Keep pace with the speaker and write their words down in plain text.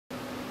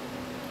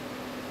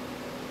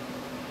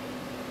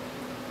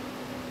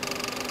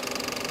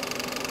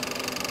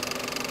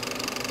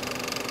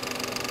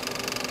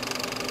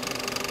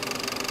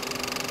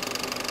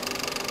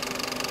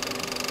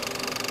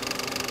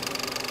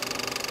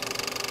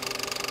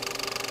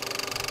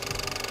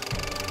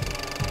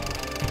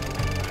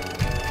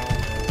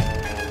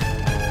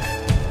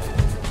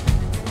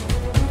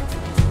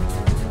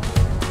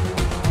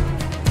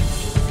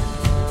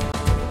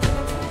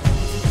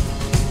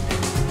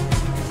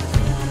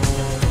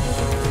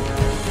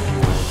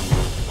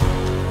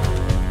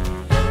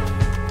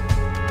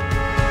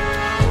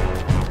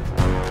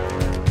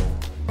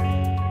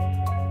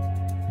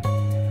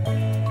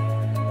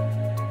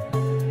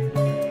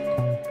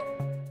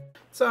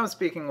I'm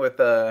speaking with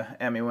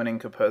Emmy-winning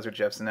composer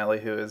Jeff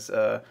Zanelli, who is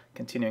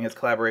continuing his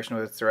collaboration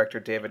with director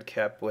David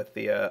Koepp with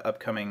the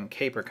upcoming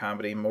caper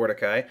comedy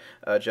Mordecai.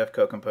 Jeff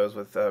co-composed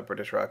with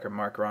British rocker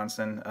Mark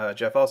Ronson.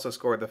 Jeff also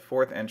scored the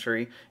fourth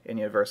entry in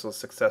Universal's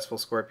successful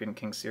Scorpion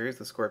King series,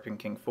 The Scorpion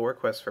King 4: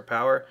 Quest for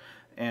Power.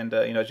 And,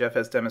 Jeff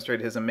has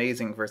demonstrated his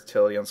amazing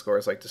versatility on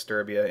scores like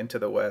Disturbia, Into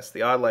the West,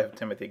 The Odd Life of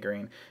Timothy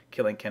Green,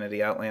 Killing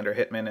Kennedy, Outlander,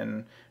 Hitman,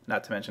 and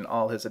not to mention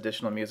all his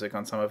additional music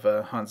on some of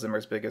Hans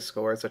Zimmer's biggest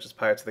scores, such as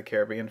Pirates of the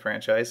Caribbean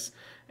franchise,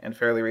 and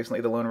fairly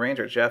recently The Lone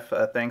Ranger. Jeff,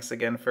 thanks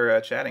again for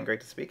chatting.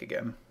 Great to speak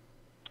again.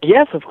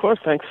 Yes, of course.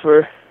 Thanks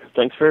for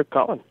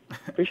calling.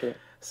 Appreciate it.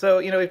 So,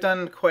 we've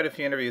done quite a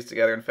few interviews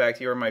together. In fact,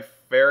 you were my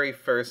very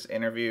first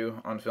interview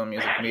on Film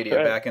Music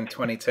Media back in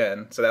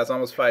 2010. So that was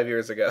almost 5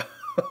 years ago.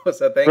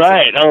 So thanks.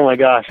 Right. Oh my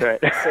gosh. Right.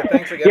 So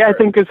thanks again. Yeah, I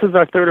think this is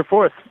our third or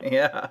fourth.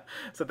 Yeah.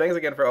 So thanks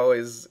again for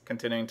always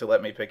continuing to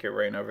let me pick your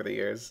brain over the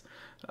years.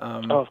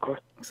 Of course.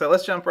 So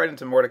let's jump right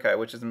into Mordecai,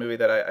 which is a movie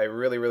that I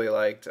really, really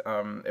liked.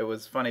 It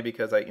was funny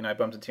because I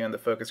bumped into you in the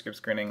focus group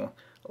screening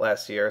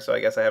last year, so I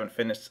guess I've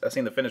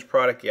seen the finished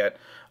product yet.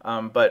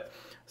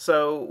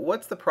 So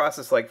what's the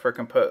process like for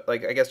I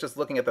guess just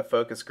looking at the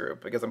focus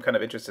group, because I'm kind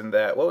of interested in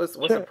that. What's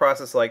the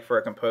process like for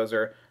a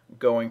composer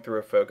going through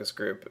a focus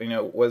group?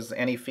 Was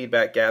any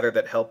feedback gathered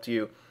that helped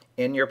you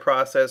in your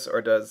process,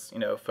 or does,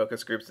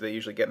 focus groups, do they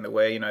usually get in the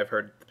way? I've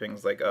heard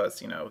things like us,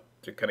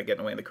 to kind of get in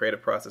the way in the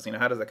creative process.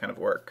 How does that kind of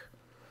work?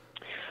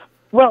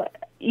 Well,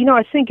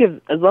 I think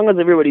as long as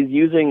everybody's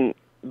using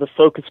the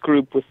focus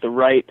group with the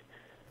right,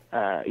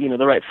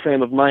 the right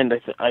frame of mind,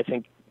 I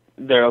think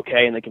they're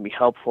okay and they can be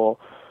helpful.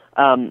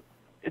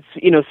 It's,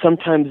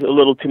 sometimes a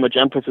little too much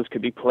emphasis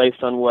could be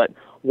placed on what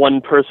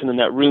one person in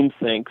that room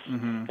thinks,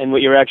 and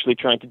what you're actually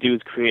trying to do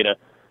is create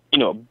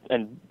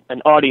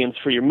an audience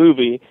for your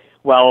movie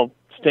while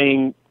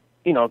staying,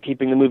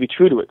 keeping the movie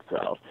true to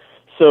itself.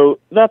 So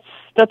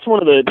that's one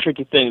of the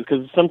tricky things,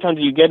 because sometimes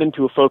you get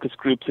into a focus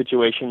group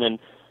situation and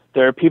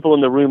there are people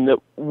in the room that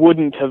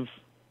wouldn't have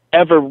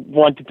ever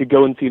wanted to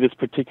go and see this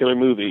particular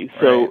movie.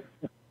 So, right.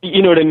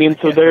 You know what I mean?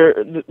 So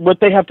what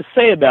they have to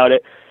say about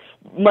it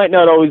might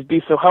not always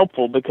be so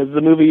helpful, because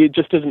the movie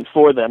just isn't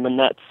for them, and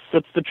that's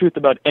the truth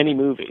about any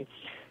movie.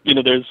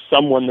 There's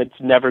someone that's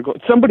never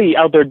going. Somebody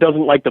out there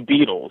doesn't like the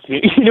Beatles.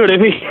 You know what I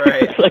mean?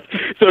 Right.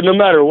 So no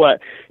matter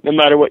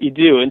what you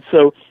do, and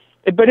so,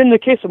 but in the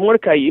case of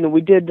Mordecai,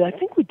 I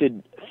think we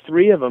did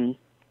 3 of them,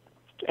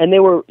 and they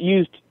were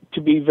used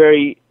to be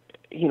very,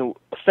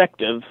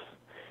 effective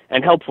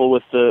and helpful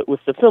with the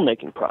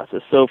filmmaking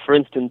process. So, for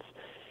instance,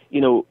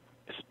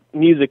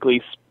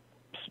 musically,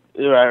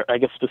 I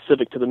guess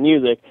specific to the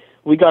music,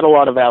 we got a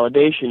lot of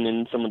validation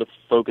in some of the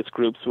focus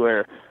groups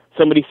where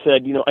somebody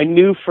said, I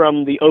knew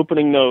from the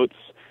opening notes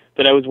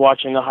that I was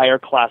watching a higher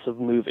class of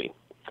movie.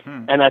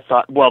 And I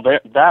thought, well,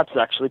 that's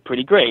actually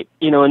pretty great.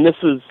 And this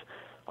is,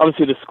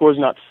 obviously the score's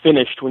not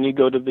finished when you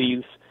go to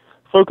these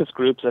focus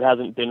groups. It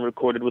hasn't been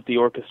recorded with the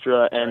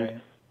orchestra.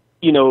 And,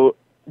 right.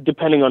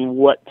 Depending on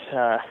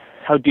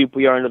how deep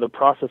we are into the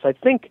process, I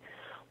think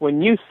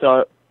when you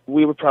saw it,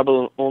 we were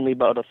probably only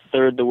about a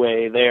third the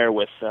way there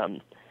with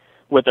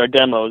our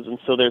demos. And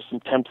so there's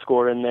some temp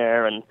score in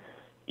there, and,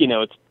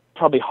 it's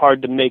probably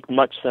hard to make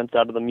much sense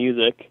out of the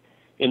music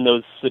in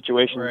those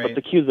situations. Right. But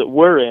the cues that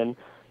we're in,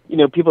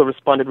 people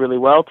responded really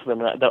well to them.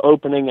 The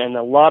opening, and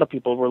a lot of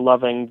people were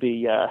loving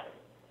the,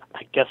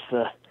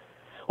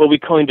 we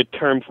coined a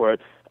term for it,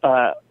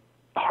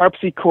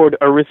 harpsichord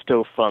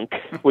aristofunk,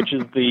 which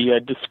is the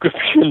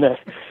description that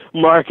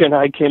Mark and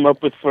I came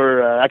up with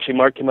actually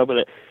Mark came up with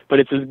it, but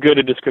it's as good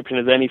a description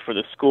as any for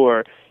the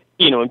score.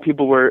 And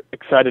people were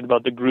excited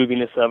about the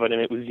grooviness of it,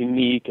 and it was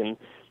unique, and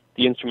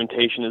the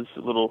instrumentation is a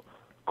little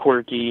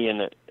quirky,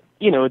 and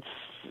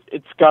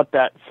it's got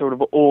that sort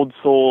of old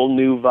soul,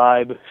 new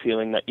vibe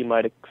feeling that you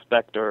might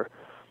expect or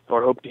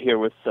hope to hear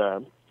with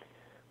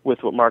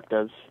what Mark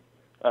does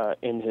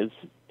in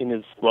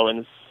his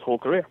whole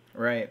career.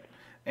 Right.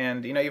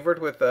 And, you've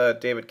worked with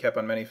David Koepp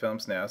on many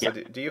films now. So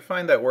yeah. Do you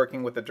find that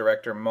working with the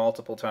director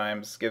multiple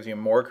times gives you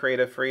more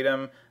creative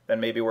freedom than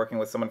maybe working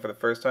with someone for the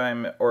first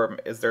time? Or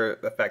is there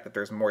the fact that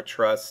there's more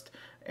trust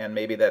and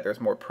maybe that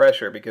there's more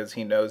pressure because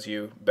he knows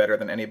you better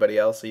than anybody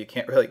else, so you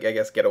can't really, I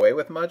guess, get away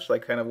with much?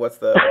 Like, kind of what's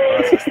the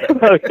process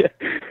there? Okay.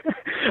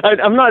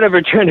 I'm not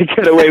ever trying to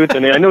get away with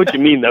anything. I know what you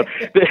mean, though.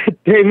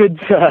 David's,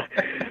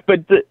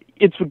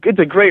 it's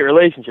a great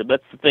relationship.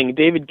 That's the thing.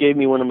 David gave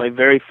me one of my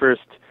very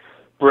first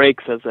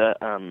breaks as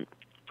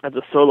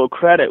a solo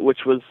credit,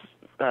 which was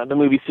the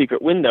movie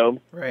Secret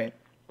Window. Right.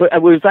 But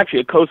it was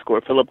actually a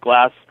co-score. Philip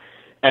Glass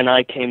and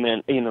I came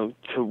in,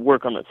 to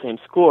work on that same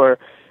score,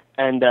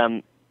 and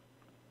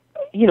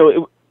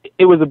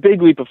it was a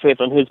big leap of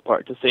faith on his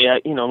part to say,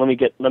 let me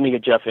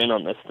get Jeff in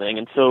on this thing.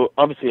 And so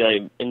obviously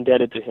I'm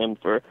indebted to him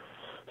for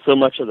so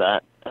much of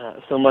that,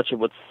 so much of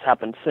what's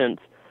happened since.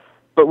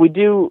 But we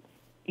do,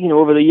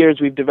 over the years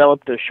we've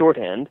developed a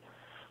shorthand,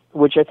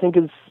 which I think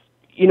is,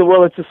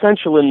 it's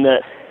essential in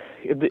that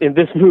in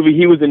this movie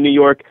he was in New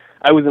York,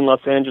 I was in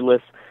Los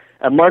Angeles.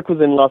 Mark was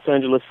in Los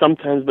Angeles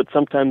sometimes, but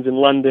sometimes in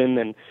London,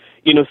 and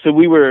So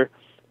we were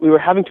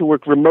having to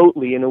work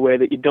remotely in a way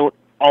that you don't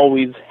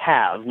always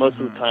have. Most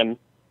of the time,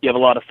 you have a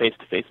lot of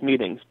face-to-face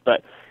meetings.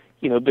 But,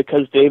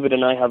 because David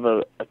and I have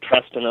a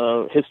trust and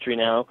a history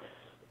now,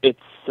 it's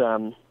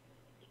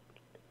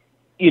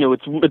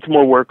it's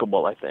more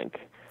workable, I think.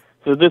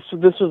 So this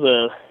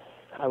was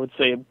I would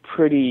say, a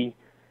pretty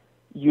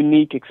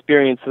unique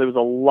experience. So there was a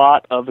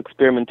lot of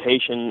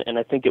experimentation, and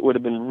I think it would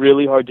have been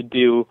really hard to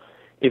do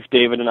if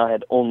David and I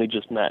had only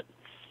just met.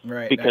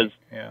 Right. Because,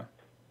 yeah.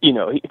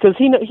 Because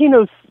he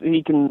knows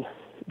he can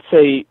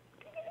say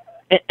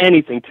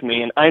anything to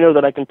me, and I know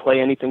that I can play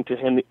anything to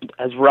him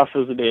as rough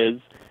as it is.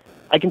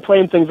 I can play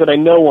him things that I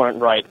know aren't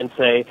right and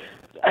say,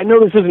 I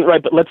know this isn't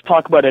right, but let's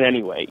talk about it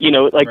anyway.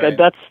 Right.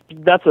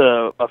 That's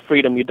a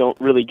freedom you don't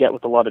really get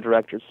with a lot of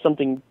directors.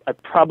 Something I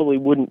probably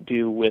wouldn't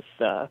do with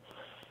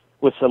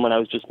someone I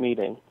was just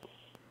meeting.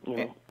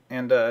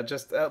 And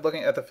just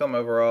looking at the film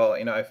overall,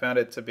 I found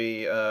it to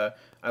be,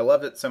 I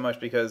loved it so much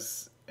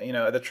because,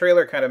 the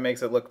trailer kind of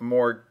makes it look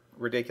more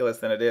ridiculous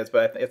than it is,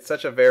 but it's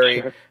such a very,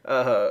 it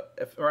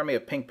reminded me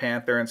of Pink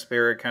Panther and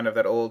Spirit, kind of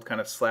that old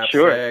kind of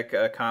slapstick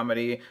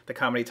comedy. The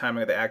comedy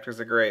timing of the actors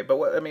are great.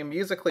 But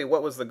musically,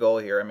 what was the goal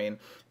here?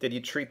 Did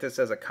you treat this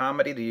as a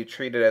comedy? Did you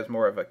treat it as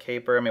more of a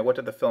caper? What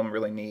did the film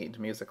really need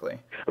musically?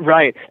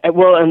 Right.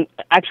 Well, and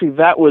actually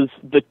that was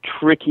the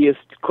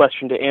trickiest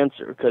question to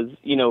answer because,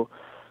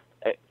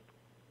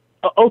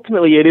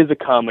 ultimately it is a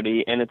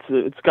comedy and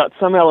it's got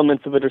some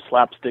elements of it are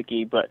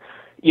slapsticky, but,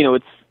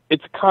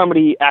 it's a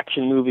comedy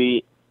action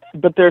movie,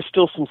 but there's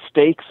still some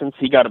stakes, and so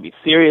you got to be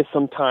serious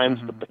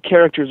sometimes. But the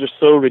characters are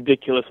so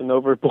ridiculous and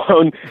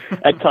overblown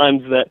at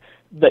times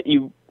that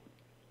you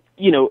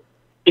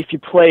if you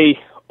play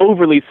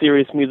overly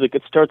serious music,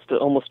 it starts to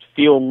almost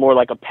feel more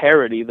like a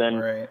parody than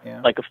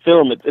like a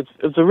film.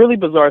 It's a really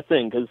bizarre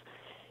thing because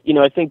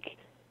I think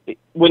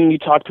when you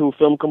talk to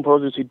film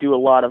composers who do a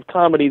lot of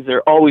comedies,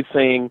 they're always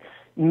saying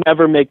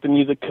never make the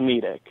music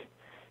comedic,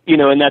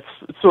 and that's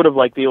sort of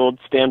like the old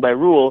standby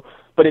rule.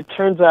 But it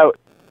turns out,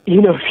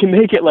 if you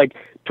make it like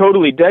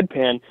totally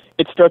deadpan,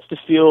 it starts to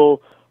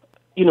feel,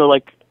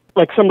 like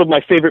some of my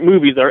favorite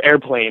movies are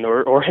Airplane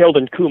or Harold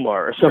and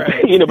Kumar or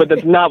something, right. But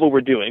that's not what we're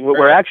doing. What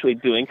we're actually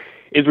doing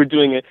is we're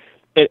doing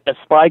a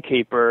spy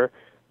caper,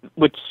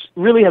 which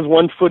really has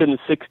one foot in the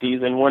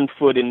 60s and one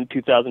foot in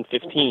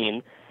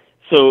 2015.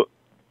 So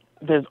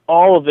there's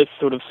all of this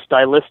sort of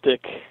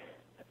stylistic,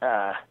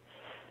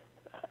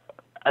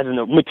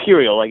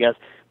 material, I guess,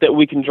 that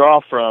we can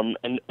draw from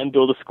and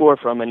build a score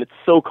from, and it's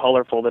so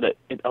colorful that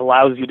it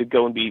allows you to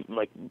go and be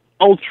like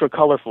ultra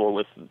colorful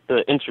with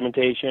the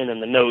instrumentation and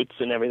the notes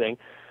and everything.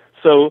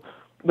 So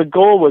the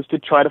goal was to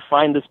try to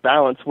find this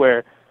balance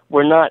where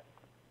we're not,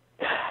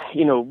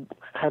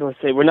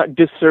 we're not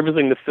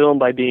disservicing the film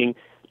by being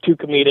too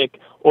comedic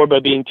or by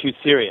being too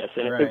serious.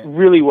 And it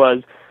really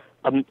was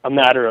a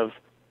matter of,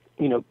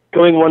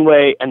 going one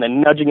way and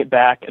then nudging it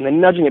back and then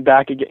nudging it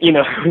back again.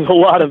 There's a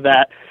lot of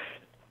that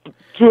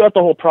throughout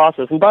the whole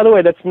process. And by the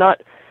way, that's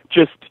not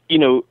just,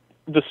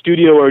 the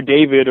studio or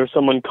David or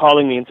someone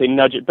calling me and saying,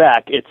 nudge it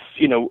back. It's,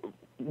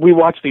 we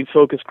watch these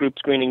focus group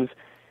screenings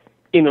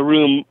in a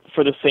room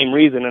for the same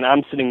reason, and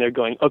I'm sitting there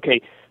going,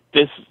 okay,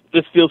 this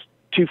feels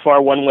too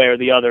far one way or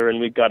the other, and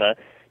we've got to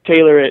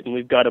tailor it, and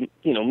we've got to,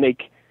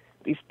 make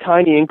these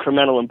tiny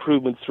incremental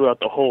improvements throughout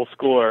the whole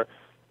score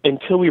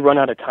until we run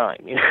out of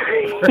time.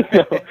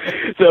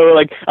 So,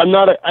 like, I'm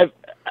not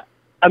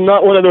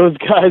one of those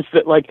guys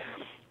that, like,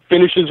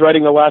 finishes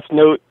writing the last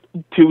note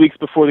 2 weeks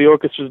before the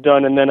orchestra's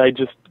done, and then I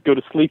just go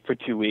to sleep for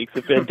 2 weeks.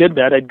 If I did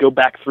that, I'd go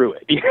back through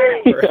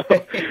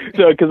it.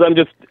 So, because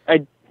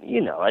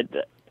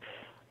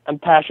I'm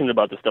passionate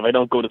about this stuff. I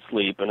don't go to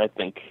sleep, and I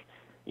think,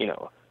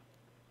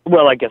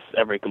 well, I guess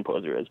every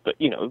composer is, but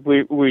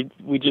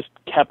we just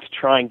kept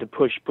trying to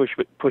push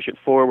it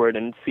forward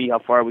and see how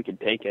far we could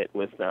take it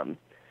with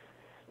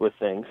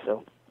things.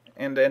 So.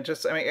 And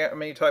just,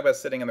 you talk about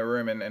sitting in the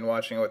room and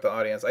watching it with the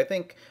audience. I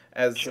think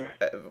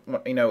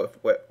looking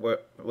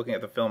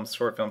at the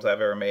short films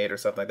I've ever made or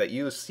something like that,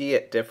 you see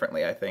it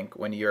differently, I think,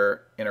 when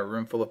you're in a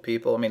room full of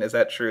people. Is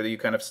that true that you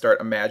kind of start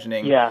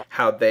imagining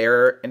how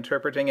they're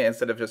interpreting it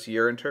instead of just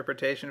your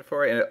interpretation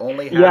for it? And it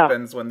only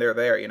happens when they're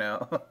there,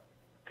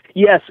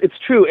 Yes, it's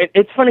true.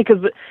 It's funny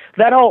because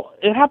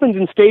it happens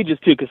in stages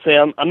too. Because say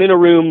I'm in a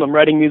room, I'm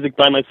writing music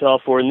by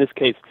myself, or in this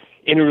case,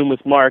 in a room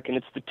with Mark, and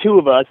it's the two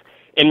of us.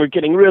 And we're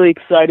getting really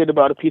excited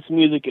about a piece of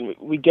music, and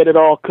we get it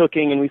all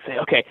cooking, and we say,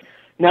 okay,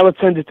 now let's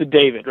send it to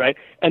David, right?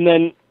 And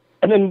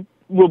then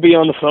we'll be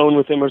on the phone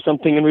with him or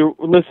something, and we're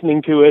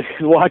listening to it,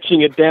 watching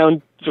it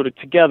down sort of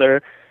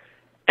together,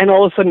 and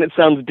all of a sudden it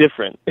sounds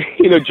different,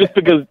 just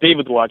because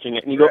David's watching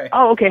it. And you go,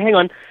 oh, okay, hang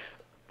on.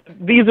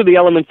 These are the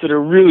elements that are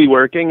really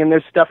working, and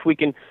there's stuff we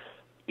can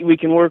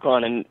work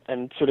on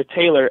and sort of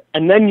tailor.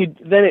 And then you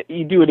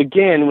do it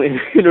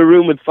again in a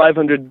room with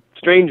 500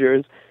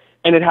 strangers,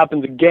 and it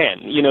happens again,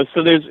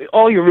 so there's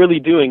all you're really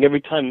doing every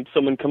time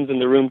someone comes in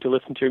the room to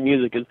listen to your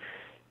music is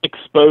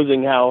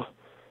exposing how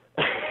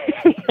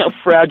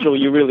fragile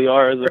you really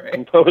are as a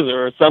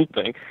composer or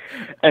something.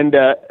 And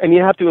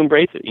you have to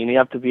embrace it, you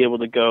have to be able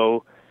to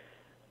go,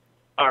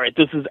 all right,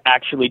 this is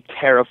actually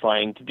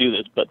terrifying to do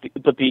this, but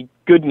the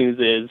good news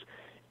is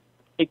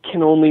it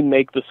can only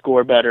make the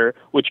score better,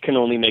 which can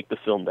only make the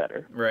film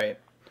better. Right.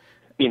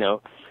 You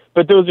know,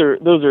 but those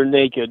are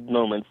naked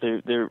moments.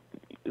 They're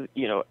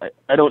you know,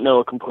 I don't know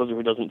a composer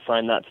who doesn't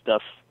find that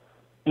stuff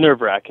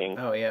nerve-wracking.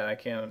 Oh yeah, I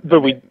can't.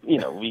 But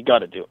we got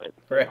to do it.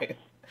 Right.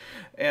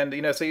 And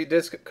so you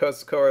did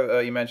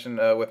score. You mentioned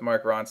with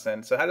Mark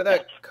Ronson. So how did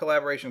that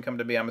collaboration come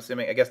to be? I'm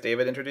assuming. I guess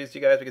David introduced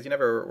you guys because you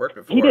never worked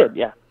before. He did,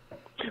 yeah.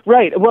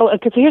 Right. Well,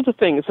 because here's the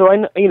thing. So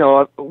as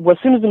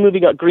soon as the movie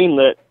got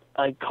greenlit,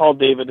 I called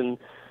David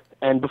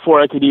and before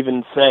I could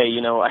even say,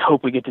 I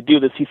hope we get to do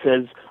this, he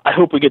says, I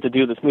hope we get to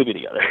do this movie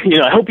together.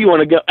 I hope you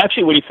want to go.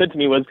 Actually, what he said to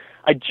me was,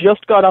 I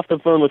just got off the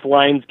phone with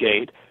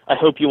Lionsgate. I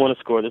hope you want to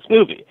score this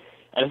movie.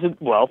 And I said,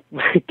 well,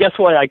 guess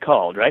why I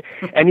called, right?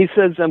 And he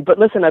says, but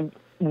listen,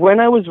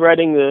 when I was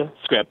writing the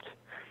script,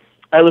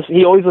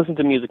 he always listens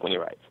to music when he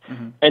writes.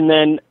 Mm-hmm. And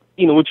then,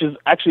 which is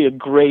actually a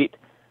great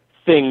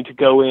thing to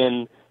go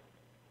in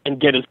and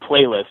get his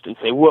playlist and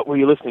say, what were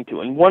you listening to?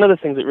 And one of the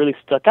things that really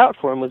stuck out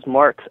for him was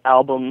Mark's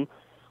album,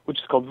 which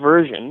is called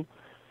Version,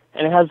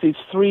 and it has these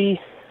 3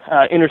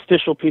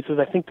 interstitial pieces.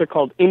 I think they're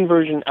called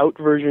inversion,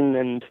 outversion,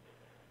 and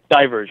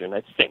diversion,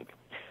 I think.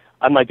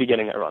 I might be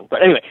getting that wrong.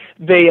 But anyway,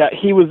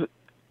 he was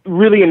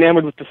really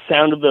enamored with the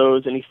sound of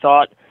those, and he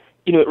thought,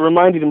 it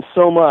reminded him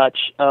so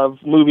much of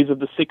movies of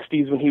the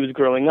 60s when he was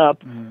growing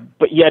up,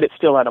 but yet it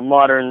still had a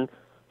modern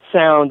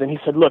sound. And he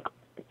said, look,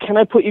 can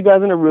I put you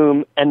guys in a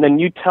room, and then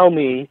you tell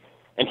me,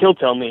 and he'll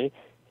tell me,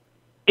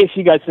 if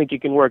you guys think you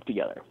can work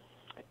together.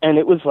 And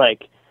it was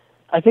like,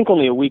 I think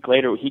only a week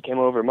later he came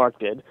over, Mark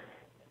did,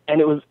 and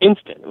it was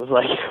instant. It was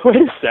like, wait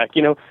a sec,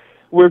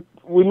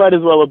 we might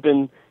as well have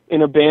been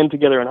in a band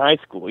together in high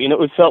school.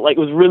 It felt like it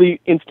was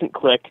really instant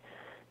click,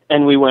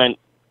 and we went,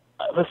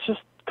 let's just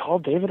call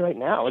David right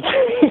now. You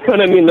know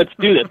what I mean? Let's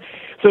do this.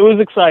 So it was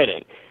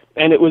exciting.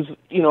 And it was,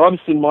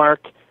 obviously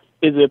Mark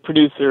is a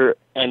producer,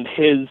 and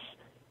his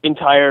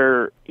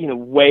entire,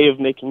 way of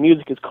making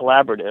music is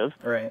collaborative.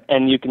 Right.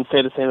 And you can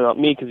say the same about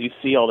me because you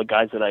see all the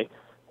guys that I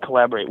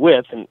collaborate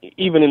with, and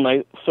even in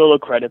my solo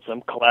credits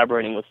I'm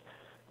collaborating with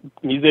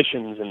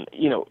musicians, and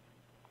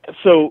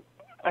so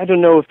I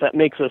don't know if that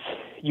makes us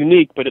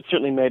unique, but it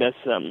certainly made us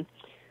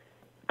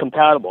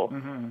compatible.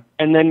 Mm-hmm.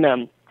 And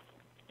then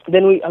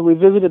we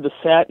visited the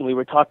set, and we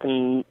were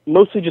talking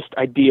mostly just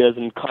ideas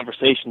and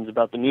conversations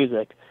about the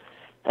music.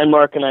 And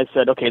Mark and I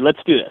said, okay, let's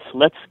do this.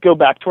 Let's go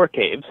back to our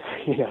caves,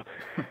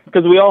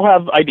 because we all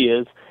have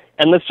ideas,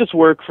 and let's just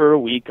work for a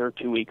week or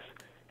 2 weeks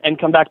and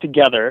come back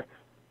together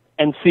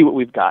and see what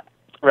we've got,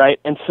 right?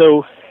 And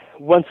so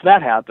once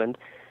that happened,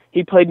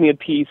 he played me a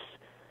piece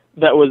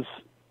that was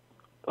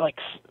like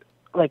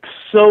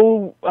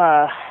so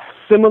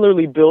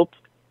similarly built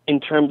in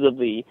terms of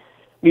the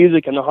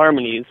music and the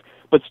harmonies,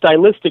 but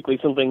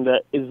stylistically something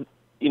that is,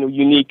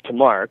 unique to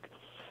Mark.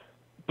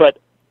 But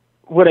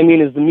what I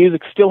mean is the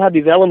music still had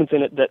these elements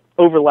in it that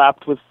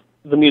overlapped with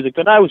the music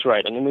that I was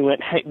writing, and we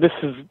went, hey, this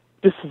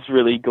is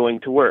really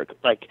going to work.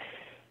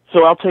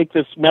 So I'll take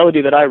this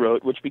melody that I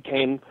wrote, which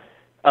became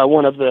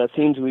one of the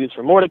themes we used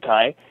for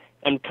Mordecai,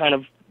 and kind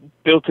of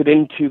built it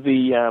into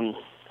the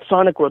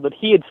sonic world that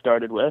he had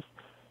started with,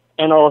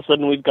 and all of a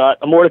sudden we've got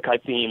a Mordecai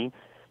theme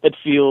that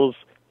feels,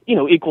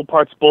 equal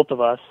parts both of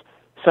us.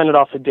 Send it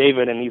off to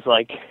David, and he's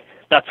like,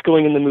 that's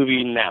going in the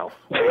movie now.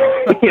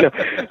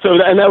 So,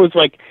 and that was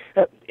like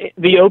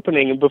the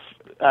opening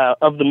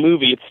of the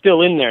movie. It's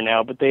still in there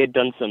now, but they had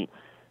done some,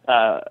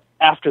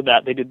 after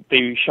that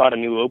they shot a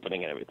new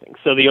opening and everything.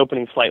 So the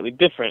opening's slightly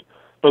different,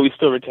 but we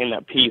still retain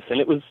that piece, and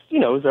it was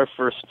our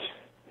first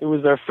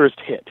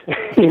hit,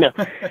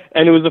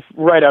 and it was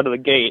right out of the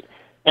gate.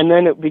 And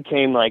then it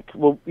became like,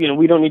 well,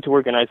 we don't need to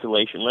work in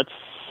isolation. Let's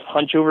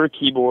hunch over a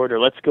keyboard, or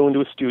let's go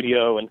into a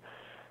studio, and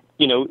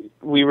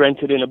we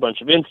rented in a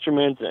bunch of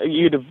instruments.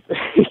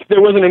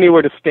 There wasn't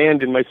anywhere to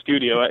stand in my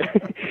studio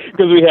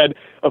because we had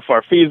a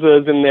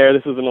Farfisa in there.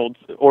 This is an old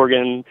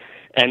organ,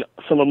 and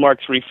some of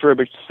Mark's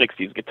refurbished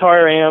 '60s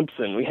guitar amps,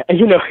 and we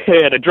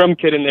had a drum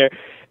kit in there,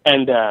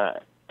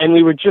 and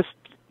we were just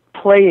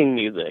playing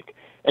music,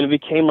 and it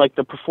became like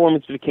the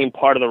performance became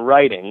part of the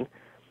writing.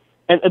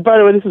 And by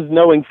the way, this is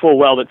knowing full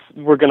well that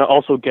we're going to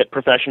also get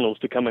professionals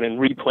to come in and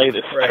replay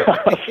this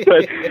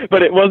stuff.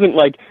 But it wasn't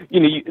like,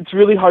 it's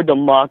really hard to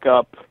mock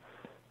up,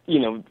 you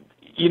don't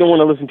want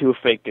to listen to a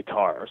fake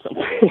guitar or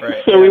something.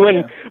 Right. So we went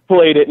and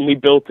played it, and we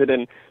built it,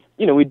 and,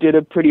 we did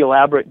a pretty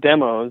elaborate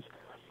demos,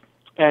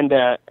 and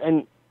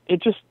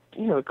it just,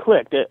 it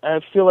clicked. I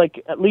feel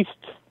like at least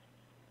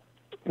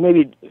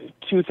maybe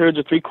 2/3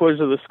 or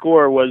 3/4 of the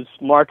score was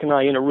Mark and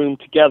I in a room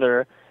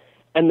together.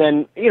 And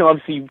then,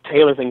 obviously you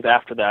tailor things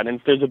after that. And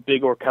if there's a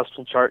big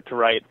orchestral chart to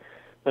write,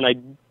 then I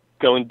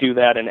go and do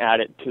that and add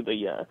it to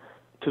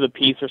the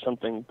piece or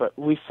something. But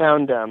we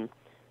found, I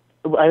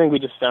think we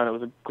just found it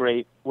was a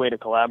great way to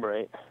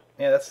collaborate.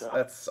 Yeah,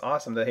 that's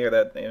awesome to hear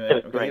that.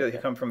 He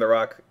comes from the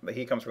rock.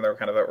 He comes from the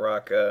kind of a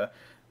rock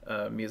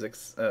music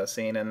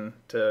scene, and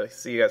to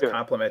see you guys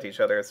complement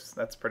each other,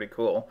 that's pretty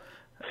cool.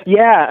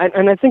 Yeah,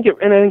 and I think it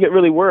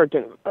really worked.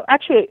 And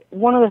actually,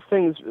 one of the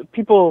things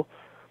people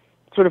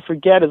sort of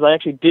forget is I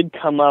actually did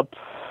come up,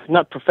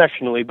 not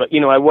professionally, but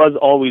I was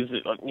always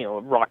a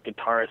rock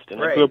guitarist,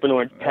 and I grew up in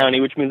Orange County,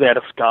 which means I had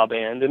a ska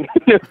band, and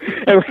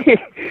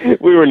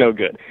we were no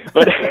good.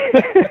 But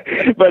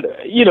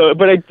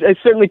but I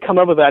certainly come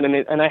up with that,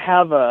 and I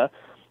have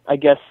I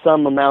guess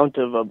some amount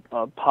of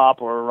a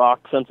pop or a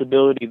rock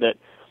sensibility that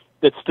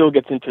still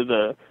gets into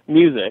the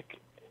music.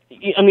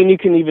 I mean, you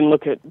can even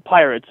look at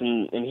Pirates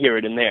and hear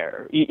it in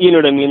there. You know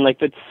what I mean? Like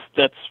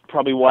that's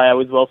probably why I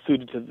was well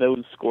suited to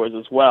those scores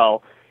as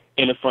well,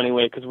 in a funny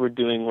way, because we're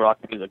doing rock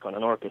music on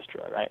an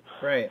orchestra, right?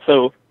 Right.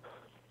 So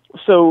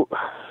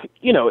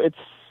it's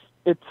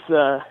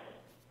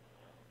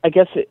I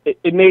guess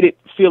it made it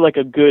feel like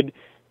a good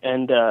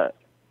and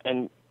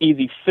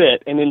easy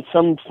fit, and in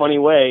some funny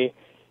way,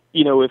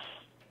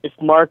 if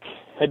Mark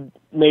had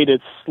made a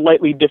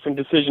slightly different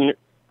decision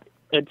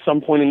at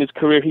some point in his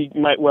career, he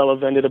might well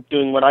have ended up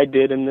doing what I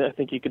did, and I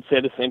think you could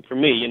say the same for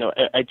me.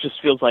 It just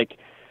feels like,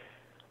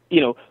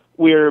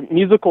 we're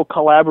musical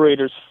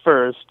collaborators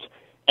first,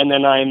 and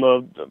then I'm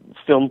a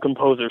film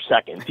composer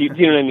second. Do you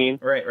know what I mean?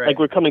 Right. Like,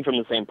 we're coming from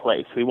the same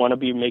place. We want to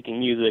be making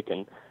music,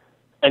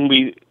 and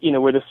we,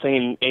 we're the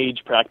same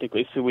age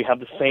practically, so we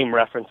have the same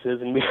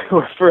references, and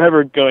we're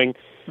forever going,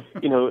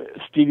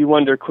 Stevie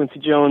Wonder, Quincy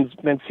Jones,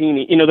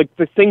 Mancini,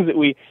 the things that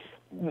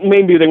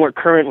maybe they weren't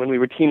current when we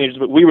were teenagers,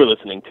 but we were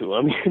listening to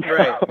them.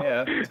 Right.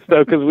 Yeah.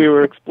 So because we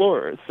were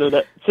explorers, so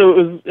it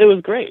was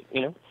great.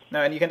 No,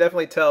 and you can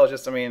definitely tell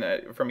just,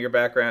 from your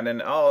background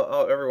and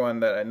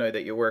everyone that I know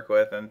that you work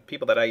with and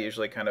people that I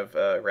usually kind of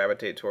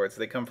gravitate towards,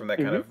 they come from that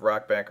kind of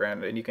rock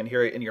background, and you can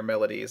hear it in your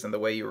melodies and the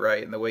way you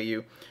write and the way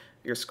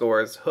your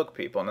scores hook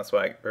people, and that's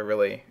why I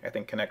really, I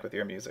think, connect with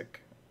your music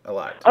a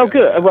lot. Oh,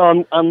 good.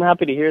 Well, I'm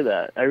happy to hear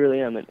that. I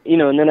really am. And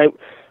then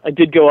I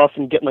did go off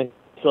and get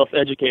myself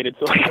educated,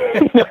 so I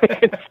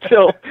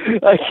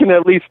can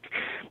at least,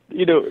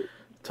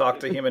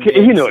 talk to human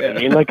beings. You know what I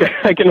mean? Like,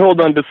 I can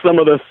hold on to some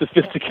of the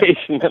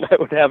sophistication that I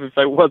would have if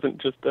I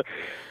wasn't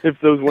if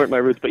those weren't my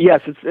roots. But yes,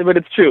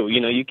 it's true.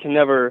 You can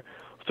never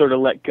sort of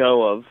let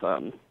go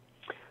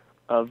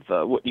of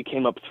what you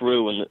came up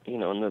through, and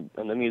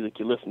the music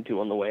you listened to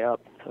on the way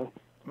up. So.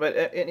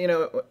 But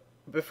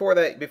before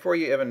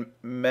you even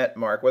met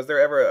Mark, was there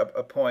ever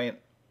a point?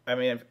 I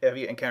mean, have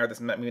you encountered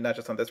this, maybe not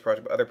just on this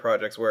project, but other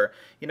projects where,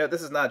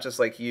 this is not just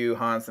like you,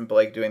 Hans, and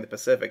Blake doing the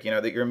Pacific,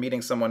 that you're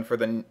meeting someone for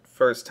the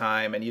first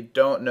time and you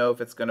don't know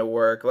if it's going to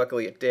work.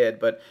 Luckily it did,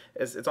 but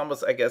it's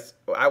almost, I guess,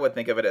 I would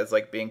think of it as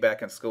like being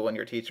back in school and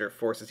your teacher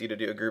forces you to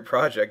do a group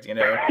project, Like,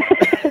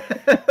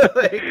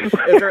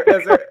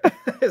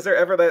 is there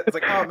ever that, it's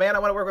like, oh man, I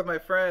want to work with my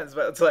friends,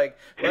 but it's like,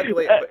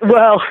 luckily.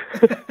 Well,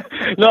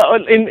 no,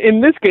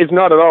 in this case,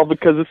 not at all,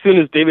 because as soon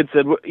as David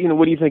said, what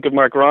do you think of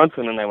Mark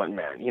Ronson? And I went,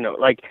 man,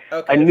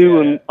 okay, I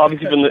knew him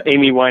obviously from the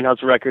Amy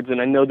Winehouse records,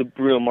 and I know the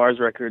Bruno Mars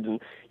records, and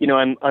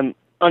I'm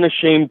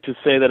unashamed to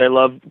say that I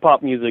love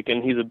pop music,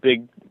 and he's a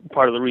big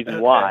part of the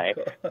reason why.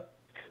 Cool.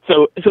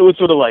 So it was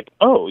sort of like,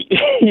 oh,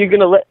 you're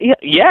gonna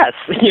yes,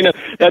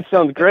 that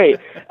sounds great.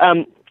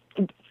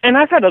 And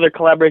I've had other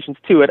collaborations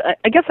too.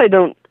 I guess I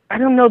don't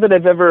know that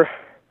I've ever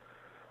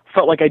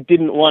felt like I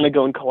didn't want to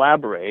go and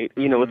collaborate,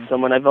 with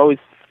someone. I've always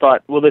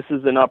thought, well, this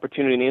is an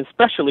opportunity, and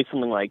especially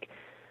something like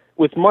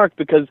with Mark,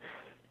 because,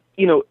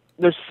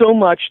 there's so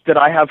much that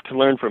I have to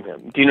learn from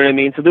him. Do you know what I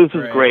mean? So this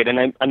was great,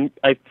 and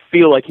I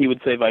feel like he would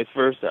say vice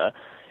versa.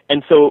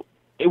 And so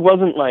it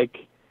wasn't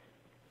like,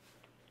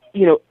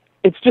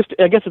 it's just,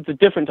 I guess it's a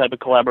different type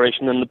of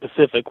collaboration than the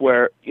Pacific,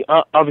 where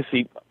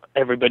obviously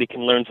everybody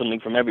can learn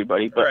something from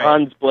everybody, but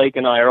Hans, Blake,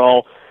 and I are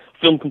all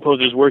film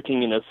composers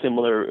working in a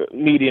similar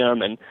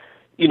medium, and,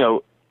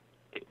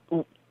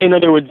 in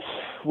other words,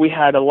 we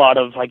had a lot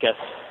of, I guess,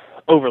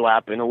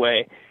 overlap in a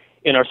way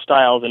in our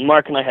styles, and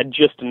Mark and I had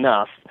just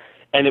enough.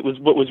 And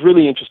what was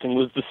really interesting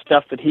was the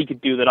stuff that he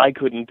could do that I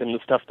couldn't, and the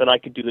stuff that I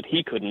could do that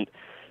he couldn't,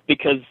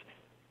 because,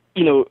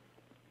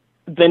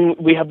 then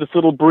we have this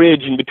little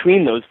bridge in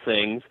between those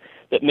things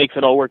that makes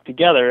it all work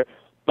together.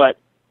 But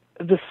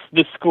this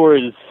score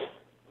is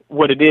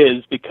what it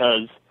is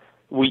because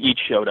we each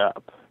showed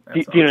up.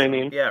 Do you know what I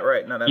mean? Yeah,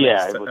 right. No,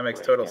 that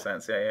makes total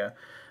sense. Yeah.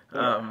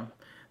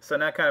 So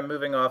now, kind of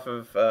moving off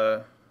of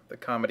the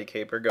comedy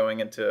caper,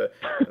 going into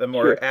the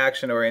more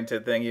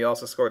action-oriented thing. You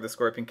also scored the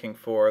Scorpion King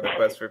 4, The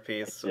Quest for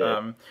Peace,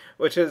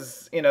 which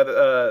is,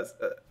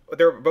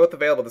 they're both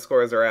available. The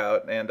scores are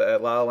out, and La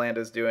La Land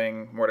is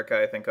doing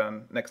Mordecai, I think,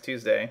 on next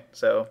Tuesday,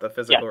 so the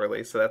physical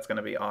release, so that's going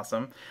to be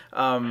awesome.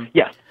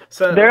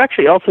 So they're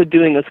actually also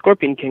doing a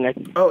Scorpion King.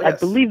 I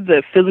believe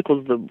the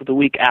physical's the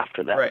week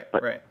after that.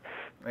 Right.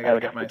 I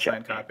gotta get my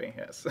signed copy.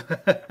 Yes.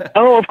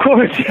 Oh, of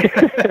course.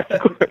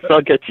 Of course,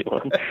 I'll get you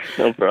one.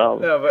 No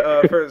problem. No,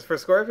 but for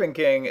Scorpion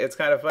King, it's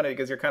kind of funny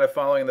because you're kind of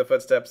following the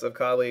footsteps of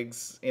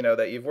colleagues,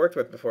 that you've worked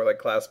with before, like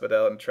Klaus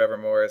Badell and Trevor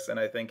Morris, and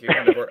I think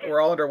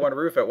we're all under one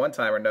roof at one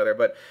time or another.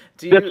 But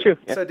that's true.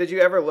 Yeah. So did you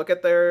ever look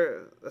at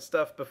their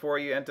stuff before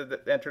you entered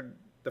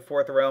the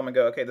Fourth Realm and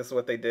go, okay, this is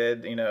what they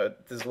did, this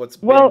is what's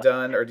been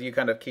done, or do you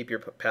kind of keep your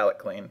palate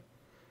clean?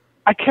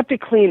 I kept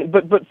it clean,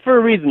 but for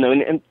a reason though,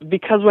 and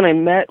because when I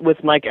met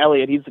with Mike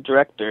Elliott, he's the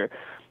director,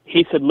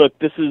 he said, "Look,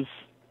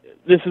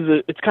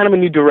 it's kind of a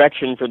new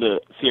direction for the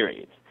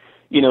series.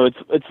 You know,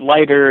 it's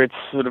lighter, it's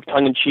sort of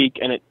tongue in cheek,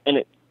 and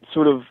it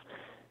sort of,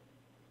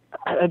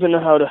 I don't know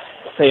how to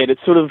say it.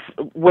 It's sort of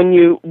when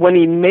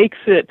he makes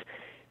it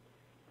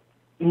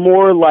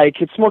more like,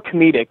 it's more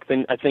comedic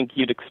than I think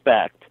you'd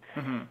expect,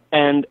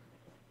 and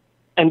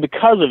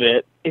because of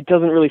it, it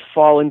doesn't really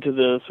fall into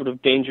the sort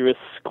of dangerous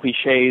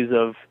cliches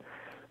of,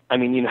 I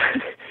mean, you know,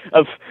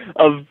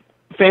 of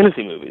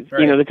fantasy movies,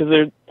 right. You know, because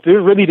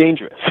they're really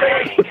dangerous.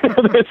 You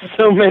know, there's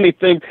so many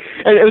things,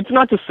 and it's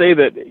not to say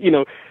that, you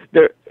know,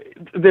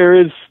 there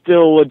is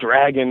still a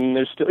dragon,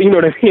 there's still, you know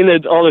what I mean,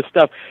 there's all this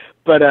stuff,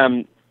 but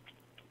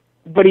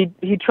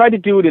he tried to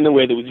do it in a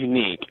way that was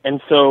unique,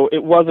 and so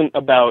it wasn't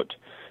about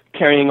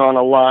carrying on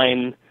a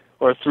line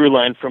or a through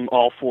line from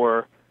all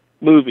four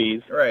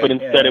movies, right, but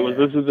instead it was,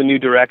 this is a new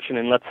direction,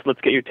 and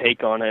let's get your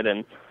take on it,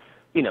 and,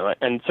 you know,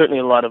 and certainly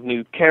a lot of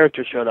new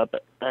characters showed up,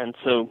 and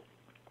so,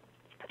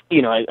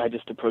 you know, I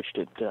just approached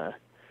it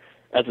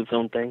as its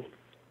own thing.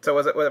 So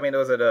was it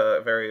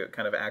a very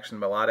kind of action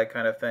melodic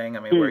kind of thing? I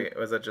mean,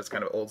 was it just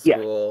kind of old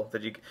school? Yeah.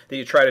 Did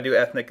you try to do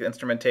ethnic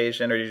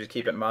instrumentation, or did you just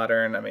keep it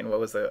modern? I mean, what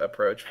was the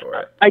approach for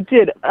it? I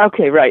did.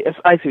 Okay, right.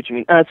 I see what you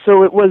mean.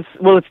 So it was,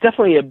 well, it's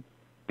definitely a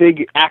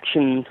big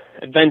action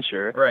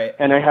adventure. Right.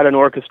 And I had an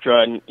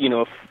orchestra, and, you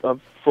know, a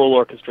full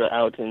orchestra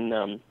out in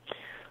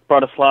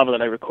Bratislava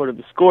that I recorded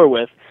the score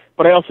with.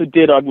 But I also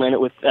did augment it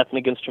with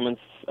ethnic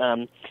instruments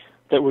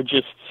that were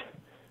just,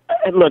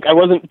 look, I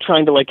wasn't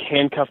trying to, like,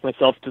 handcuff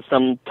myself to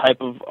some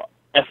type of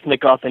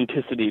ethnic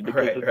authenticity,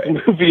 because it's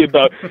a movie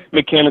about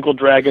mechanical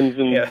dragons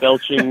and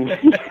belching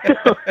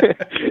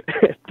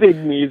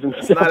pygmies and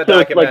it's stuff. Not a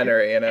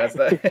documentary, you know. It's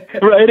not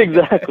right,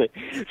 exactly.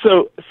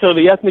 So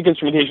the ethnic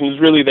instrumentation is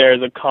really there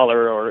as a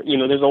color, or, you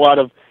know, there's a lot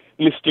of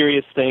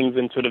mysterious things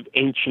and sort of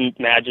ancient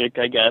magic,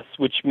 I guess,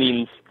 which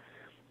means,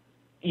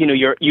 you know,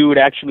 you would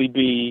actually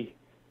be,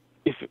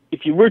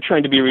 if you were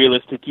trying to be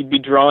realistic, you'd be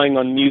drawing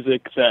on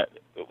music that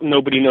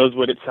nobody knows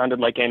what it sounded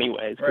like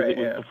anyways, because it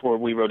was before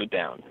we wrote it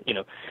down, you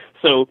know.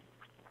 So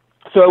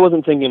I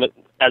wasn't thinking of it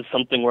as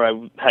something where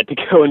I had to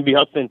go and be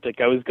authentic.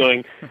 I was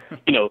going,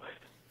 you know,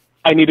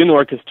 I need an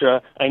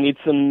orchestra, I need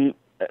some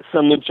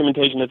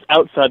instrumentation that's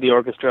outside the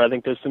orchestra. I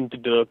think there's some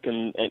duduk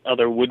and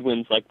other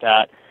woodwinds like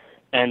that,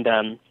 and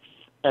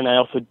I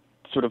also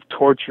sort of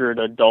tortured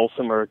a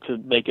dulcimer to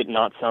make it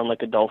not sound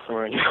like a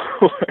dulcimer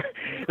anymore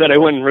that I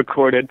went and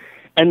recorded.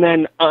 And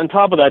then on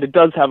top of that, it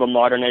does have a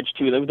modern edge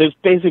too. There's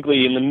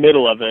basically in the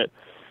middle of it,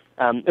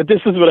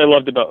 this is what I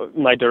loved about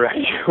my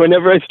director.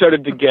 Whenever I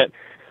started to get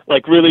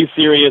like really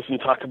serious and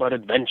talk about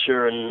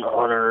adventure and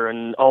honor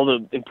and all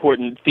the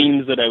important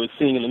themes that I was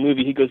seeing in the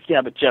movie, he goes,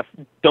 "Yeah, but Jeff,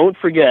 don't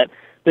forget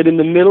that in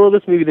the middle of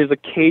this movie there's a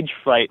cage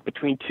fight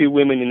between two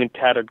women in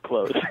tattered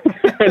clothes."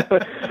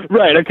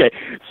 Right, okay.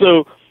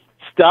 So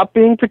stop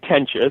being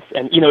pretentious,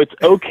 and, you know, it's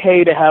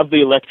okay to have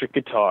the electric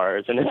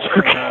guitars, and it's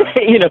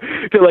okay, you know,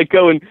 to like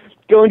go and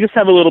just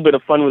have a little bit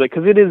of fun with it,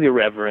 because it is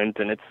irreverent,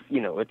 and it's, you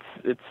know,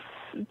 it's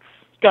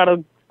got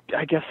a,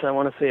 I guess I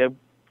want to say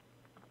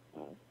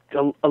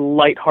a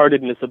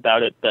lightheartedness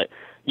about it that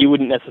you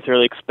wouldn't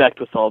necessarily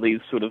expect with all these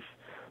sort of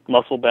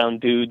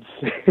muscle-bound dudes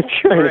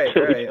trying to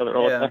kill each other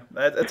all the time.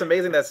 It's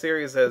amazing that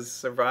series has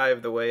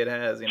survived the way it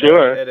has. You know?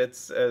 Sure.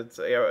 It's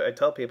you know, I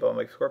tell people, I'm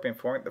like, Scorpion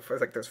 4,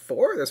 like, there's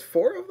four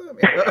of them?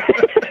 You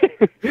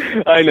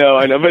know? I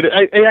know, but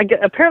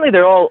apparently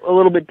they're all a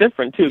little bit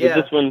different, too, because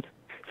this one's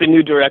a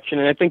new direction,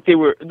 and I think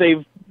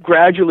they've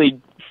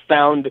gradually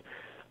found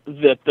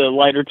that the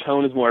lighter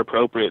tone is more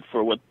appropriate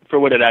for what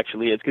it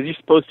actually is, because you're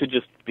supposed to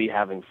just be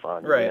having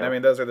fun. Right. You know? I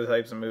mean, those are the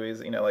types of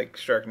movies, you know, like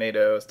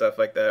Sharknado, stuff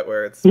like that,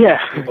 where it's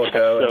people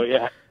go. So,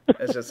 yeah.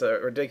 It's just a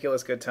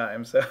ridiculous good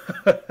time. So.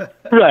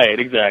 Right.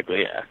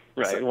 Exactly. Yeah.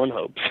 Right. So, one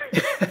hopes.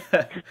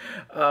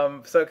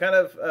 So kind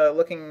of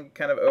looking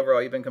kind of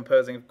overall, you've been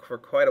composing for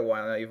quite a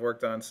while now. You've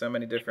worked on so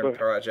many different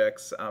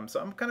projects. So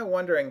I'm kind of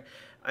wondering,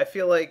 I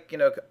feel like, you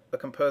know, a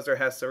composer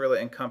has to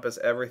really encompass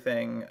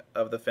everything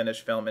of the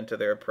finished film into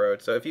their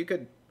approach. So if you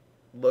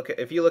look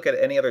at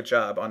any other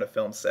job on a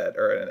film set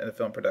or in a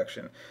film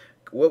production,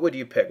 what would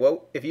you pick?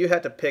 What if you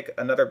had to pick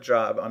another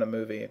job on a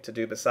movie to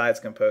do besides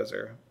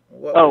composer?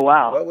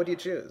 What would you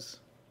choose?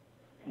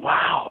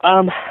 Wow,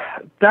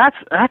 that's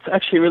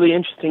actually really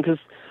interesting, because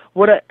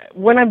what I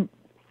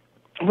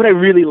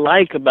really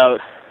like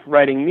about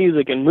writing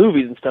music and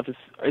movies and stuff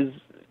is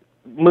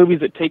movies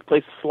that take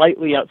place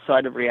slightly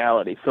outside of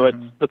reality. So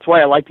that's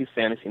why I like these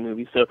fantasy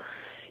movies. So,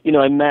 you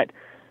know, I met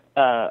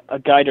a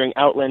guy during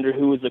Outlander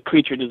who was a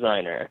creature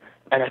designer,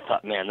 and I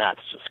thought, man, that's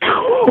just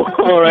cool.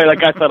 All right,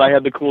 like I thought I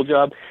had the cool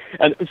job,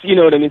 and you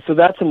know what I mean. So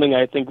that's something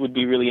I think would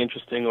be really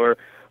interesting, or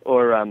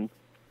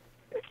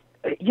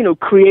you know,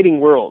 creating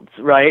worlds,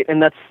 right?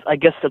 And I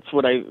guess that's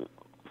what I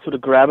sort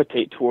of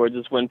gravitate towards,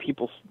 is when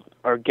people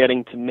are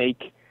getting to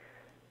make,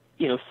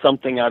 you know,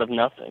 something out of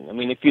nothing. I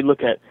mean, if you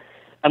look at,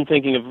 I'm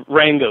thinking of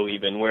Rango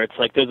even, where it's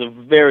like there's a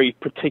very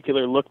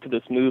particular look to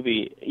this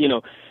movie, you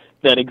know,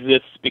 that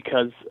exists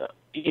because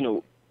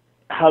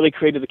how they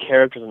created the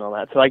characters and all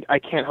that. So I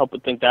can't help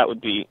but think that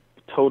would be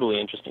totally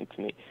interesting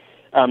to me.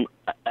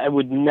 I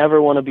would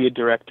never want to be a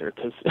director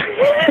because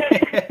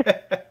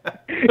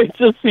it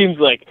just seems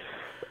like,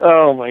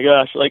 oh my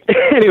gosh. Like,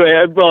 anyway,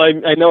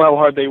 I know how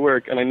hard they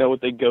work and I know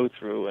what they go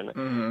through,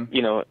 and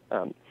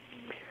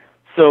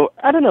so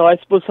I don't know. I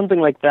suppose something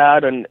like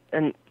that, and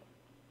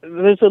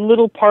there's a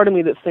little part of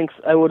me that thinks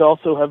I would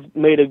also have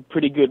made a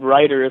pretty good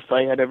writer if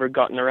I had ever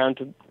gotten around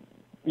to,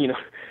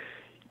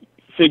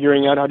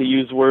 figuring out how to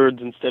use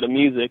words instead of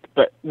music.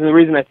 But the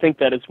reason I think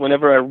that is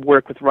whenever I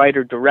work with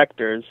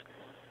writer-directors,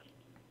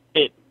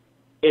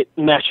 it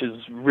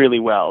meshes really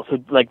well. So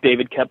like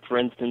David Koepp, for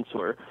instance,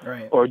 or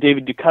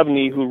David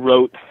Duchovny, who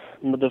wrote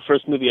the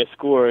first movie I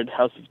scored,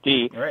 House of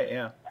D. Right,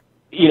 yeah.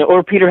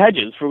 Or Peter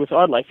Hedges for With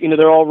Odd Life.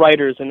 They're all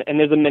writers, and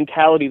there's a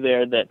mentality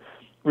there that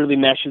really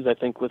meshes, I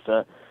think, with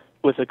a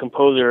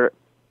composer,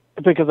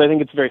 because I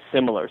think it's very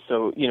similar.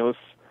 So, if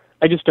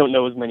I just don't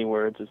know as many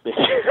words as they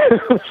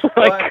do, so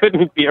I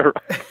couldn't be a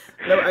writer.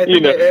 No, I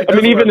think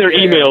even their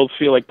emails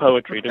feel like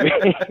poetry to me.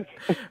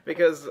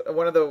 Because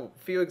one of the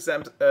few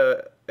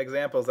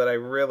examples that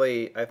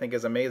I think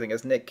is amazing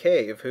is Nick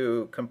Cave,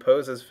 who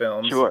composes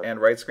films and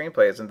writes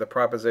screenplays. And The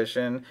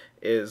Proposition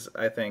is,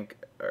 I think,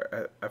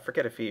 I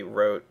forget if he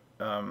wrote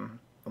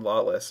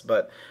Lawless,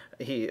 but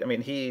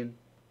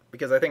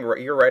because I think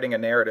you're writing a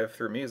narrative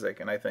through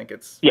music, and I think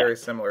it's very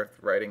similar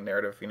writing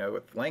narrative,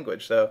 with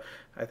language. So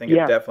I think it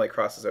definitely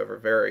crosses over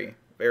very,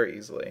 very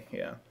easily.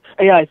 Yeah.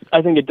 Yeah,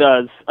 I think it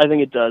does.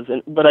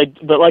 But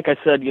like I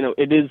said,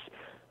 it is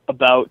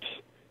about.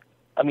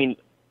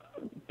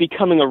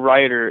 Becoming a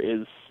writer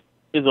is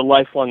a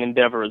lifelong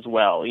endeavor as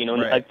well.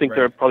 And I think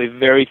there are probably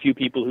very few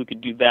people who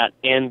could do that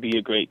and be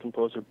a great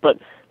composer. But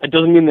that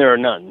doesn't mean there are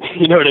none.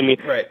 You know what I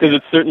mean? Right. Because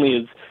it certainly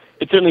is.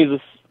 It certainly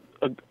is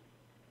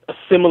a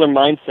similar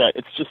mindset.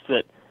 It's just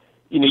that,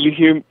 you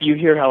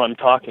hear how I'm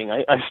talking.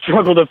 I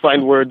struggle to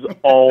find words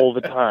all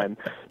the time,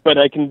 but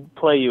I can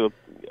play you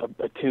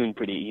a tune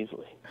pretty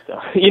easily. So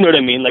you know what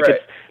I mean? Like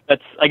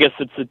I guess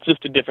it's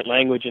just a different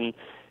language, and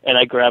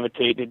I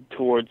gravitated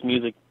towards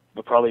music,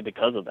 but probably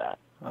because of that.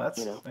 Well,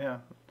 yeah.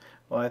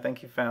 Well, I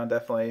think you found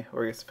definitely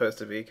where you're supposed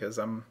to be, because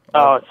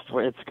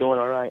it's going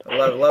all right.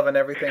 Loving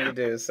everything you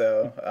do.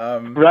 So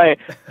right.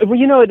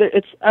 Well,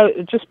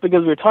 it's just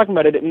because we were talking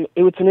about it.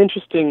 It's an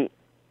interesting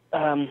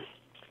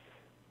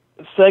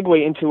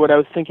segue into what I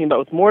was thinking about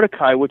with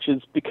Mordecai, which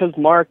is because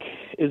Mark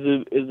is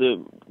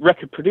a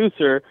record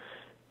producer,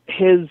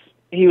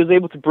 he was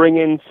able to bring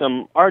in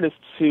some artists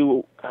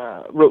who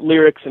wrote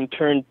lyrics and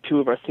turned two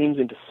of our themes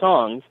into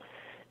songs.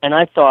 And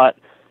I thought,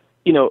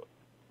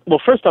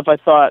 first off, I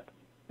thought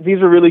these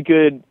are really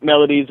good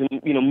melodies,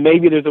 and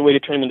maybe there's a way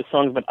to turn them into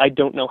songs, but I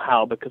don't know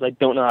how, because I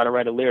don't know how to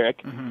write a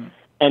lyric. Mm-hmm.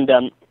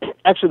 And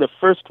actually, the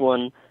first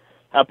one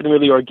happened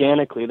really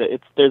organically.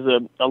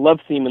 There's a love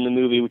theme in the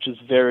movie, which is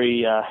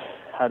very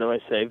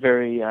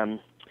very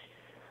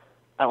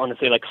I want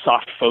to say like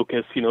soft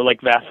focus, like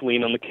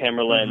Vaseline on the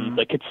camera lens. Mm-hmm.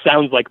 Like it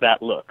sounds like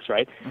that looks,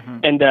 right? Mm-hmm.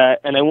 And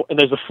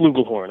there's a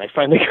flugelhorn. I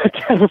finally got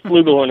to have a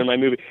flugelhorn in my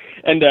movie.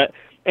 And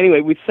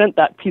anyway, we sent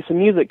that piece of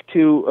music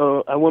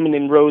to a woman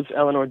named Rose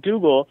Eleanor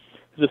Dougal,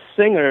 who's a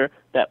singer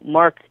that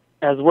Mark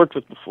has worked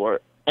with before,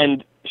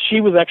 and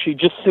she was actually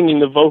just singing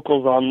the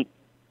vocals on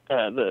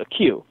the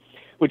cue,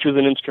 which was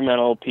an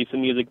instrumental piece of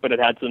music, but it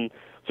had some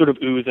sort of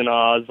oohs and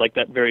ahs, like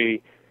that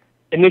very,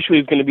 initially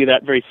it was going to be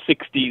that very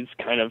 60s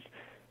kind of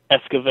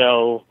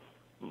Esquivel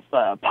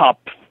pop,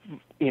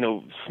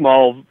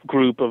 small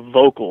group of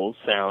vocals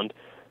sound.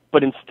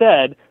 But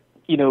instead,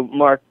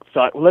 Mark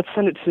thought, well, let's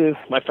send it to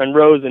my friend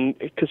Rose, and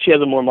because she has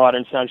a more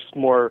modern sound, she's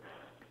more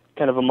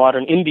kind of a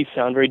modern indie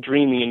sound, very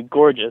dreamy and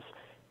gorgeous.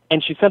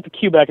 And she sent the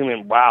cue back and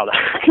went, wow,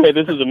 okay,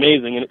 this is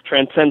amazing, and it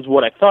transcends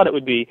what I thought it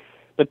would be.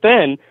 But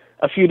then,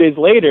 a few days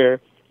later,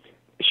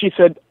 she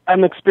said,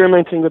 I'm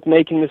experimenting with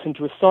making this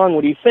into a song.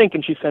 What do you think?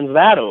 And she sends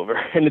that over,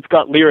 and it's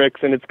got lyrics,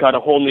 and it's got a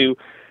whole new,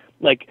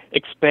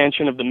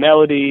 expansion of the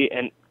melody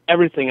and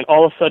everything. And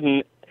all of a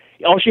sudden,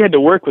 all she had to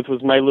work with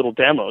was my little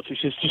demo. So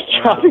she's just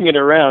chopping it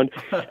around.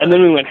 And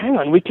then we went, hang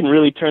on, we can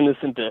really turn this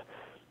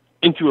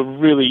into a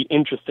really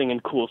interesting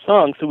and cool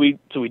song. So we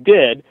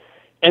did.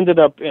 Ended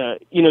up, they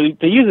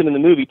use it in the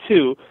movie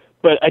too,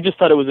 but I just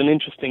thought it was an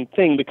interesting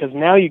thing, because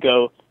now you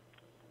go,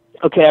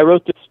 okay, I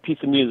wrote this piece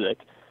of music,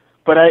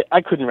 but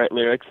I couldn't write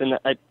lyrics, and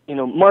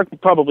Mark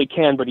probably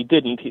can, but he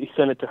didn't. He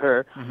sent it to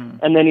her. Mm-hmm.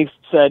 And then he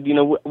said,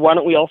 why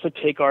don't we also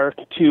take our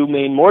two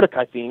main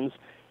Mordecai themes,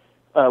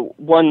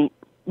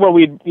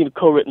 we'd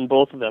co-written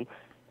both of them,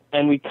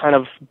 and we kind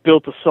of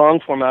built a song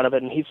form out of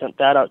it, and he sent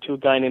that out to a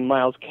guy named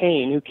Miles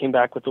Kane, who came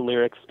back with the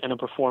lyrics and a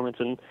performance.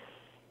 And,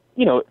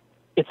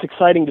 it's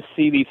exciting to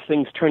see these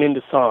things turn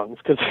into songs,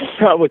 because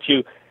it's not what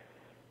you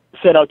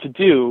set out to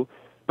do,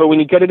 but when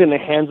you get it in the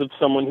hands of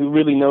someone who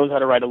really knows how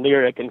to write a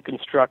lyric and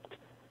construct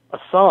a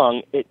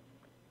song, it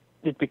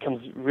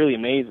becomes really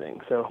amazing.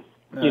 So,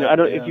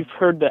 if you've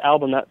heard the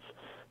album,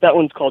 that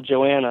one's called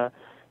Joanna,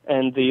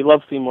 and the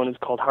love theme one is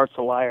called Heart's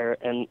a Liar.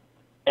 And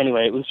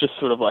anyway, it was just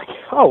sort of like,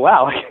 oh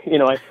wow,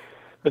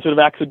 I sort of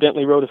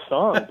accidentally wrote a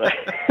song,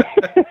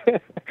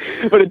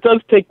 but it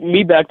does take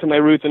me back to my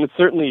roots, and it's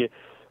certainly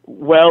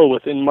well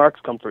within Mark's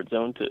comfort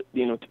zone to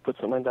put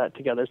something like that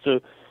together. So,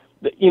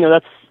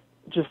 that's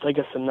just, I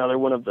guess, another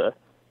one of the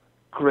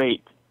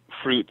great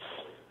fruits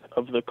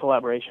of the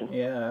collaboration.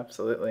 Yeah,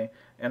 absolutely.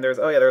 And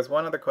there's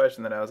one other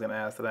question that I was going to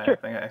ask that Sure. I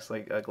think I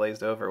actually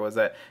glazed over, was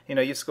that,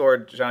 you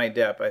scored Johnny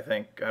Depp, I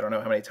think, I don't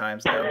know how many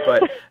times now,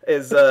 but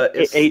is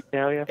 8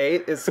 now, yeah.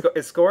 8 is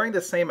scoring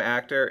the same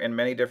actor in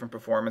many different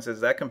performances,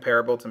 is that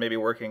comparable to maybe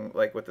working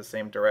like with the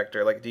same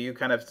director? Like, do you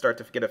kind of start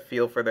to get a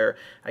feel for their,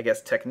 I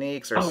guess,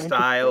 techniques or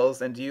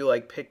styles, and do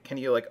you can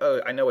you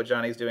oh, I know what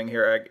Johnny's doing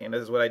here,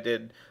 this is what I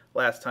did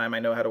last time, I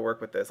know how to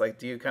work with this. Like,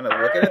 do you kind of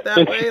look at it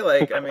that way?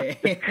 Like, I mean...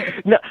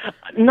 No,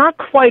 not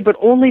quite, but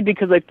only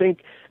because I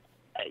think,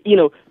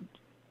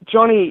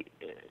 Johnny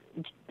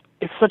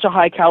is such a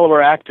high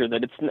caliber actor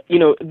that it's,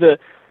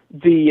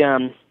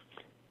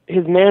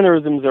 his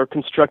mannerisms are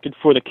constructed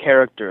for the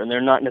character, and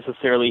they're not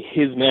necessarily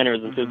his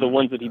mannerisms. They're the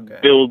ones that he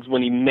builds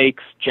when he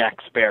makes Jack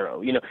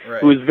Sparrow,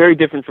 right. who is very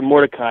different from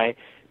Mordecai,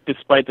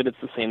 despite that it's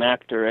the same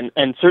actor,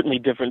 and certainly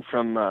different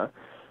from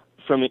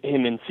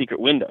him in Secret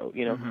Window,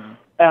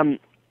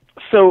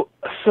 So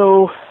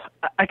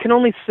I can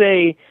only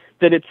say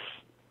that it's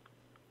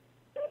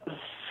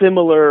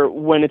similar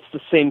when it's the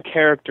same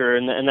character,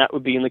 and that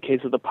would be in the case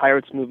of the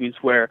Pirates movies,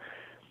 where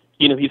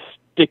he's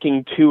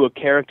sticking to a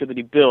character that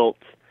he built.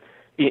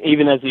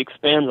 Even as he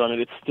expands on it,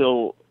 it's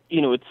still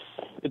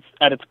it's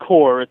at its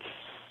core, it's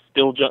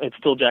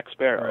still Jack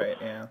Sparrow. Right.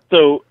 Yeah.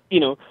 So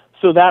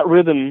so that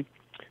rhythm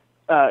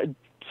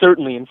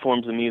certainly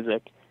informs the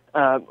music.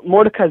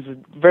 Mordecai's a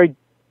very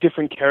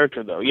different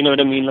character, though. You know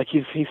what I mean? Like,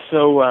 he's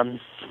so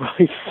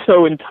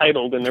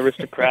entitled and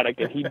aristocratic,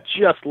 and he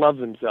just loves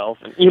himself.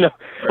 And, Right.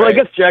 Well, I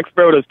guess Jack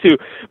Sparrow does too,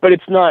 but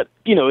it's not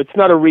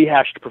a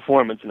rehashed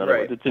performance. In other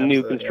words, it's a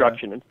new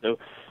construction, yeah. and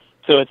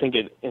so I think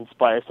it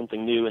inspires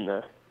something new in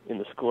the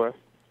score.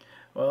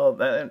 Well,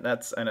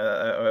 that's I know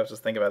I was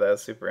just thinking about that.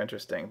 It's super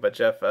interesting. But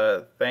Jeff,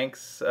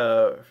 thanks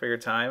for your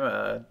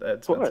time.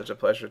 It's been such a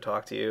pleasure to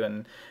talk to you,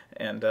 and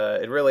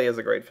it really is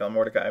a great film,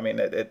 Mordecai. I mean,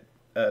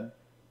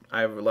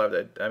 I loved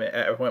it. I mean,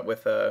 I went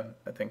with I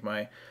think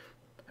my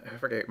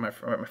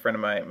friend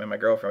and my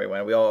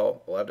girlfriend. We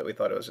all loved it. We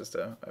thought it was just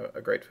a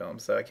great film.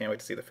 So I can't wait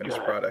to see the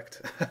finished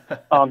product.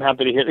 Oh, I'm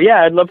happy to hear.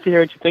 Yeah, I'd love to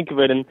hear what you think of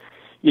it, and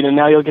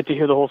now you'll get to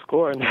hear the whole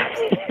score.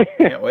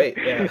 Can't wait.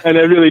 Yeah. And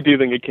I really do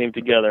think it came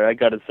together. I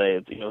got to say,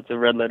 it's a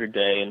red letter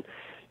day, and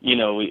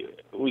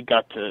we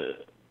got to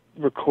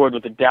record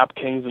with the Dap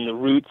Kings, and the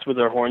Roots with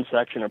their horn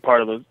section are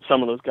part of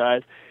some of those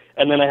guys.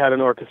 And then I had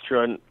an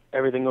orchestra and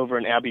everything over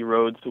in Abbey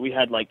Road, so we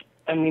had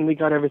we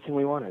got everything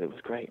we wanted. It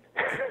was great.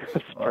 It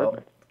was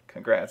perfect.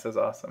 Congrats, that's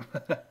awesome.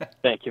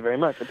 Thank you very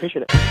much. I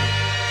appreciate it.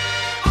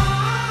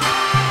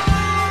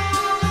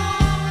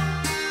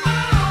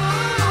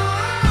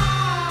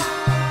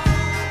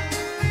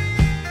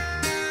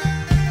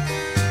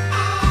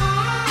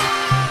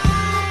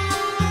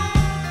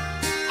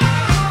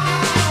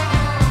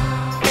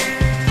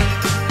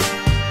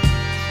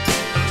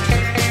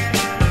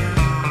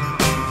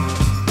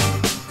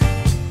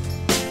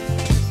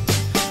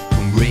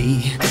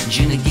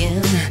 Raging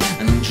again,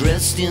 and I'm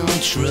dressed in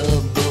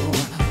trouble.